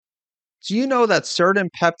Do you know that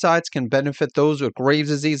certain peptides can benefit those with Graves'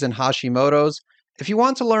 disease and Hashimoto's? If you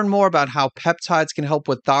want to learn more about how peptides can help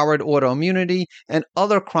with thyroid autoimmunity and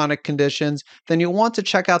other chronic conditions, then you'll want to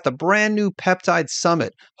check out the brand new Peptide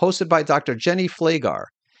Summit hosted by Dr. Jenny Flagar.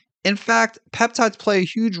 In fact, peptides play a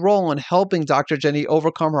huge role in helping Dr. Jenny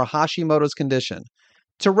overcome her Hashimoto's condition.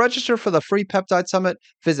 To register for the free Peptide Summit,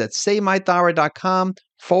 visit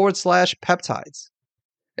savemythyroid.com/peptides.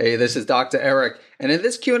 Hey, this is Dr. Eric, and in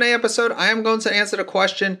this Q&A episode, I am going to answer the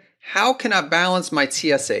question, how can I balance my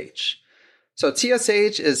TSH? So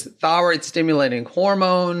TSH is thyroid stimulating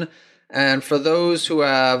hormone, and for those who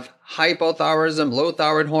have hypothyroidism, low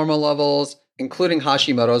thyroid hormone levels, including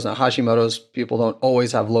Hashimoto's. Now, Hashimoto's, people don't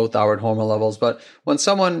always have low thyroid hormone levels, but when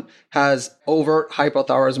someone has overt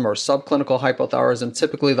hypothyroidism or subclinical hypothyroidism,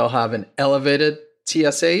 typically they'll have an elevated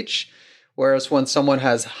TSH, whereas when someone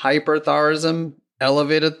has hyperthyroidism,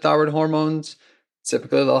 elevated thyroid hormones,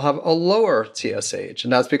 typically they'll have a lower TSH.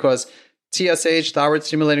 And that's because TSH, thyroid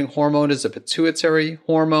stimulating hormone, is a pituitary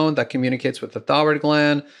hormone that communicates with the thyroid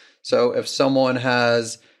gland. So if someone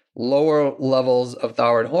has lower levels of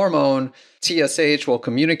thyroid hormone, TSH will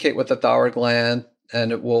communicate with the thyroid gland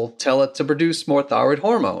and it will tell it to produce more thyroid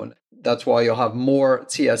hormone. That's why you'll have more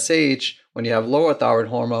TSH when you have lower thyroid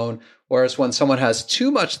hormone. Whereas when someone has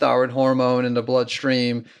too much thyroid hormone in the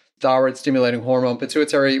bloodstream, thyroid stimulating hormone,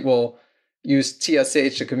 pituitary will use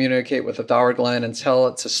TSH to communicate with the thyroid gland and tell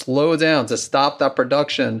it to slow down, to stop that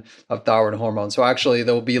production of thyroid hormone. So actually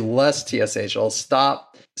there will be less TSH. It'll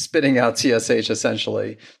stop spitting out TSH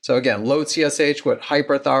essentially. So again, low TSH with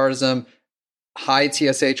hyperthyroidism, high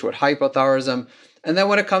TSH with hypothyroidism. And then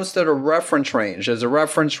when it comes to the reference range, there's a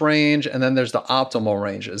reference range and then there's the optimal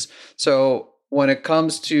ranges. So when it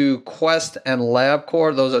comes to Quest and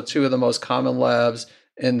LabCorp, those are two of the most common labs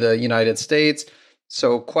in the United States.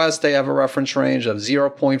 So Quest, they have a reference range of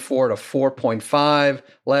 0.4 to 4.5.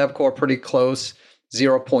 LabCorp, pretty close,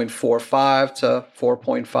 0.45 to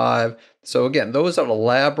 4.5. So again, those are the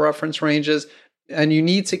lab reference ranges. And you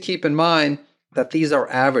need to keep in mind that these are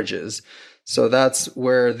averages. So that's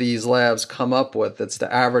where these labs come up with. It's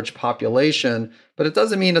the average population, but it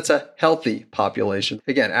doesn't mean it's a healthy population.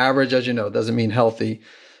 Again, average, as you know, doesn't mean healthy.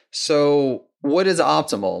 So what is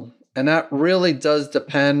optimal? And that really does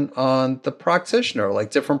depend on the practitioner.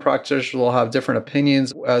 Like different practitioners will have different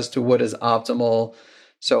opinions as to what is optimal.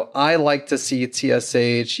 So I like to see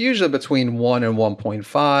TSH usually between 1 and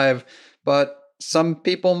 1.5, but some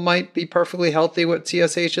people might be perfectly healthy with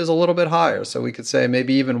TSH is a little bit higher. So we could say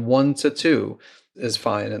maybe even 1 to 2 is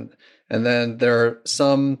fine. And then there are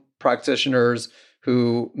some practitioners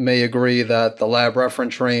who may agree that the lab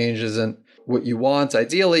reference range isn't what you want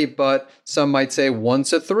ideally, but some might say 1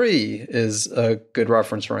 to 3 is a good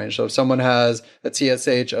reference range. So if someone has a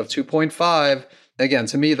TSH of 2.5, again,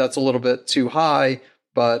 to me, that's a little bit too high,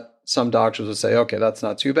 but some doctors would say, okay, that's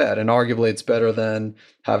not too bad. And arguably it's better than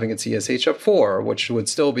having a TSH of 4, which would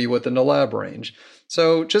still be within the lab range.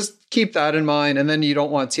 So just keep that in mind. And then you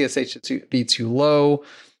don't want TSH to be too low.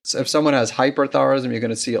 So if someone has hyperthyroidism, you're going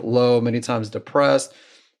to see it low, many times depressed.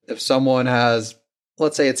 If someone has,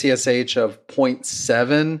 let's say, a TSH of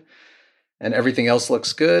 0.7 and everything else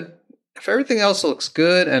looks good, if everything else looks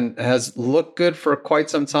good and has looked good for quite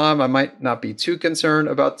some time, I might not be too concerned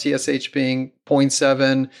about TSH being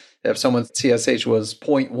 0.7. If someone's TSH was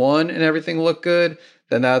 0.1 and everything looked good,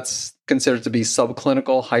 then that's considered to be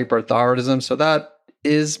subclinical hyperthyroidism. So that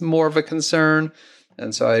is more of a concern.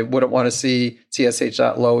 And so I wouldn't want to see TSH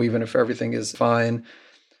that low, even if everything is fine.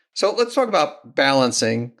 So let's talk about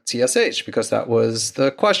balancing TSH, because that was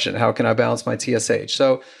the question. How can I balance my TSH?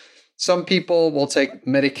 So some people will take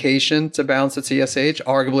medication to balance the TSH.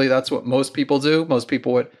 Arguably, that's what most people do. Most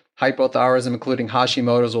people with hypothyroidism, including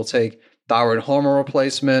Hashimoto's, will take thyroid hormone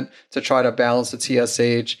replacement to try to balance the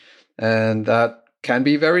TSH. And that can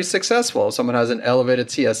be very successful. If someone has an elevated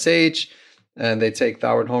TSH and they take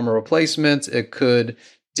thyroid hormone replacement, it could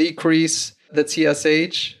decrease the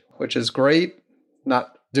TSH, which is great.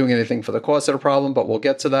 Not doing anything for the cause of the problem, but we'll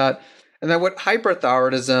get to that. And then with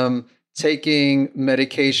hyperthyroidism, taking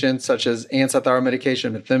medication such as antithyroid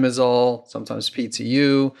medication, methimazole, sometimes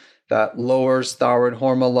PTU, that lowers thyroid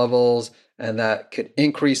hormone levels and that could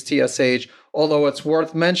increase TSH. Although it's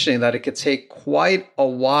worth mentioning that it could take quite a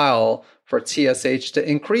while for TSH to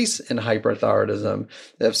increase in hyperthyroidism.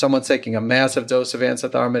 If someone's taking a massive dose of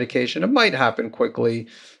antithyroid medication, it might happen quickly,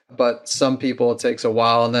 but some people it takes a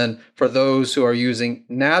while. And then for those who are using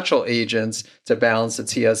natural agents to balance the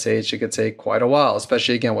TSH, it could take quite a while,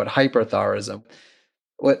 especially again with hyperthyroidism.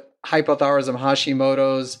 With hypothyroidism,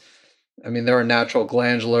 Hashimoto's, I mean, there are natural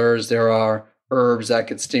glandulars, there are herbs that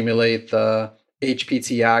could stimulate the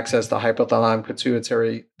HPT axis, the hypothalamic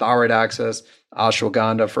pituitary thyroid axis,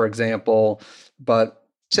 ashwagandha, for example. But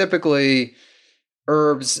typically,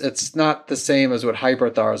 herbs, it's not the same as with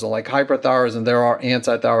hyperthyroidism. Like hyperthyroidism, there are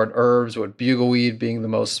antithyroid herbs, with bugleweed being the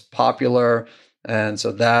most popular. And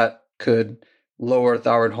so that could lower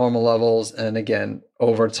thyroid hormone levels. And again,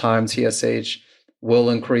 over time, TSH will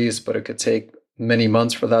increase, but it could take many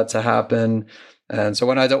months for that to happen. And so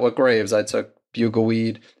when I dealt with Graves, I took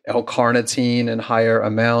bugleweed, L-carnitine in higher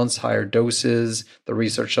amounts, higher doses. The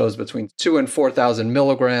research shows between 2 and 4,000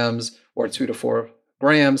 milligrams or 2 to 4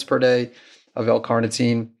 grams per day of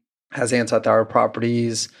L-carnitine has antithyroid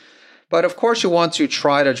properties. But of course, you want to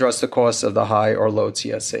try to address the cause of the high or low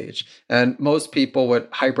TSH. And most people with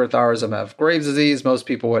hyperthyroidism have Graves' disease. Most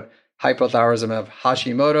people with hypothyroidism have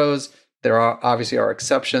Hashimoto's. There are obviously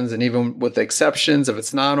exceptions. And even with the exceptions, if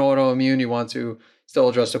it's non-autoimmune, you want to still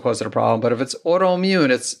address the cause of the problem. But if it's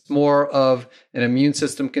autoimmune, it's more of an immune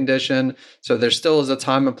system condition. So there still is a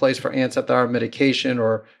time and place for antithyroid medication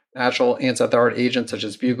or natural antithyroid agents such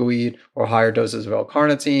as bugleweed or higher doses of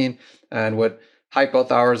L-carnitine. And with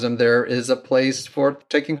hypothyroidism, there is a place for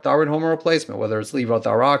taking thyroid hormone replacement, whether it's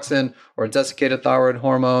levothyroxine or desiccated thyroid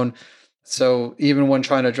hormone. So even when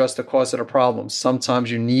trying to address the cause of the problem,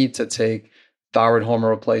 sometimes you need to take thyroid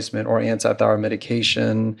hormone replacement or antithyroid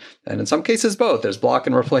medication. And in some cases, both. There's block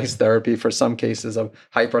and replace therapy for some cases of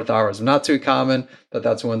hyperthyroidism. Not too common, but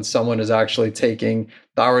that's when someone is actually taking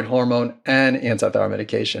thyroid hormone and antithyroid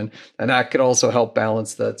medication. And that could also help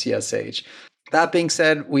balance the TSH. That being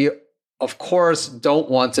said, we, of course, don't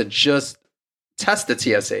want to just test the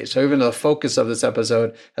TSH. So even though the focus of this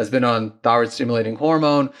episode has been on thyroid stimulating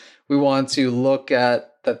hormone, we want to look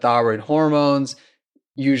at the thyroid hormones,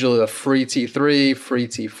 usually the free T3, free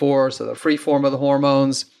T4, so the free form of the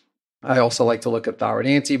hormones. I also like to look at thyroid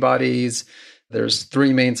antibodies. There's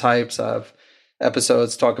 3 main types of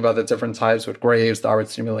episodes talk about the different types with Graves, thyroid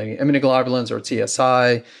stimulating immunoglobulins or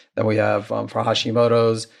TSI. Then we have for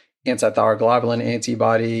Hashimoto's antithyroid globulin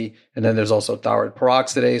antibody. And then there's also thyroid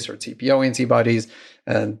peroxidase or TPO antibodies.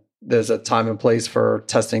 And there's a time and place for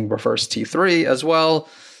testing reverse T3 as well.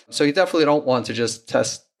 So you definitely don't want to just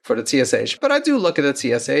test for the TSH. But I do look at the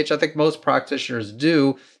TSH. I think most practitioners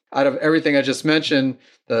do. Out of everything I just mentioned,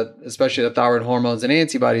 especially the thyroid hormones and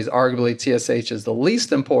antibodies, arguably TSH is the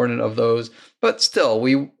least important of those. But still,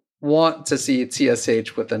 we want to see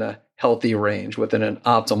TSH within a healthy range, within an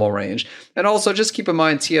optimal range. And also just keep in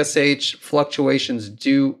mind, TSH fluctuations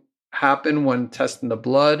do happen when testing the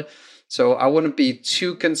blood. So I wouldn't be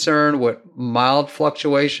too concerned with mild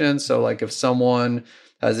fluctuations. So like if someone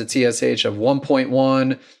has a TSH of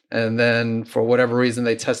 1.1, and then for whatever reason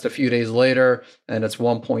they test a few days later and it's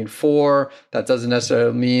 1.4, that doesn't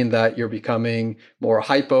necessarily mean that you're becoming more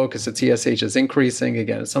hypo because the TSH is increasing.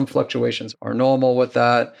 Again, some fluctuations are normal with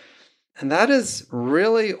that. And that is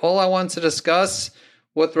really all I want to discuss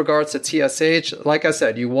with regards to TSH. Like I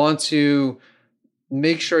said, you want to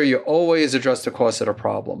make sure you always address the cause of the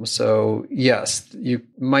problem. So yes, you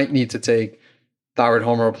might need to take thyroid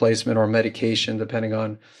hormone replacement or medication, depending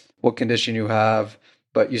on what condition you have,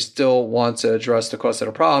 but you still want to address the cause of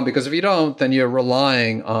the problem, because if you don't, then you're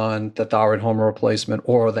relying on the thyroid hormone replacement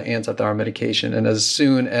or the antithyroid medication. And as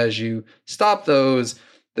soon as you stop those,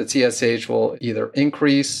 the TSH will either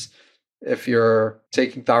increase if you're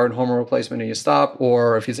taking thyroid hormone replacement and you stop,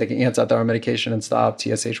 or if you're taking antithyroid medication and stop,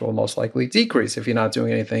 TSH will most likely decrease if you're not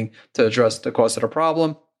doing anything to address the cause of the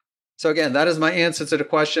problem. So again, that is my answer to the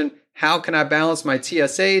question, how can I balance my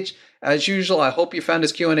TSH? As usual, I hope you found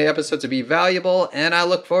this Q&A episode to be valuable, and I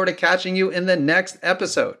look forward to catching you in the next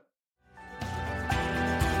episode.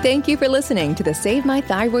 Thank you for listening to the Save My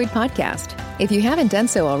Thyroid podcast. If you haven't done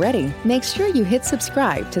so already, make sure you hit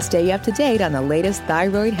subscribe to stay up to date on the latest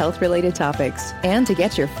thyroid health-related topics. And to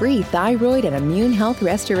get your free thyroid and immune health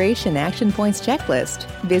restoration action points checklist,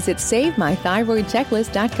 visit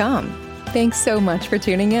SaveMyThyroidChecklist.com. Thanks so much for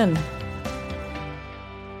tuning in.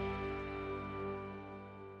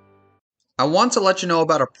 I want to let you know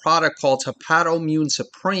about a product called Hepatoimmune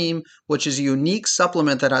Supreme, which is a unique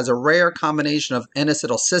supplement that has a rare combination of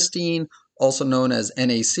N-acetylcysteine, also known as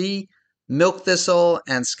NAC, milk thistle,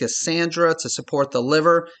 and schisandra to support the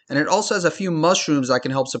liver. And it also has a few mushrooms that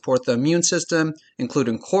can help support the immune system,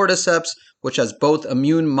 including cordyceps, which has both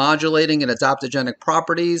immune modulating and adaptogenic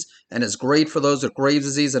properties and is great for those with Graves'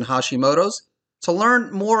 disease and Hashimoto's. To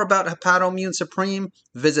learn more about Hepatoimmune Supreme,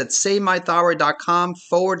 visit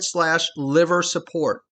SaveMyThyroid.com/liver support.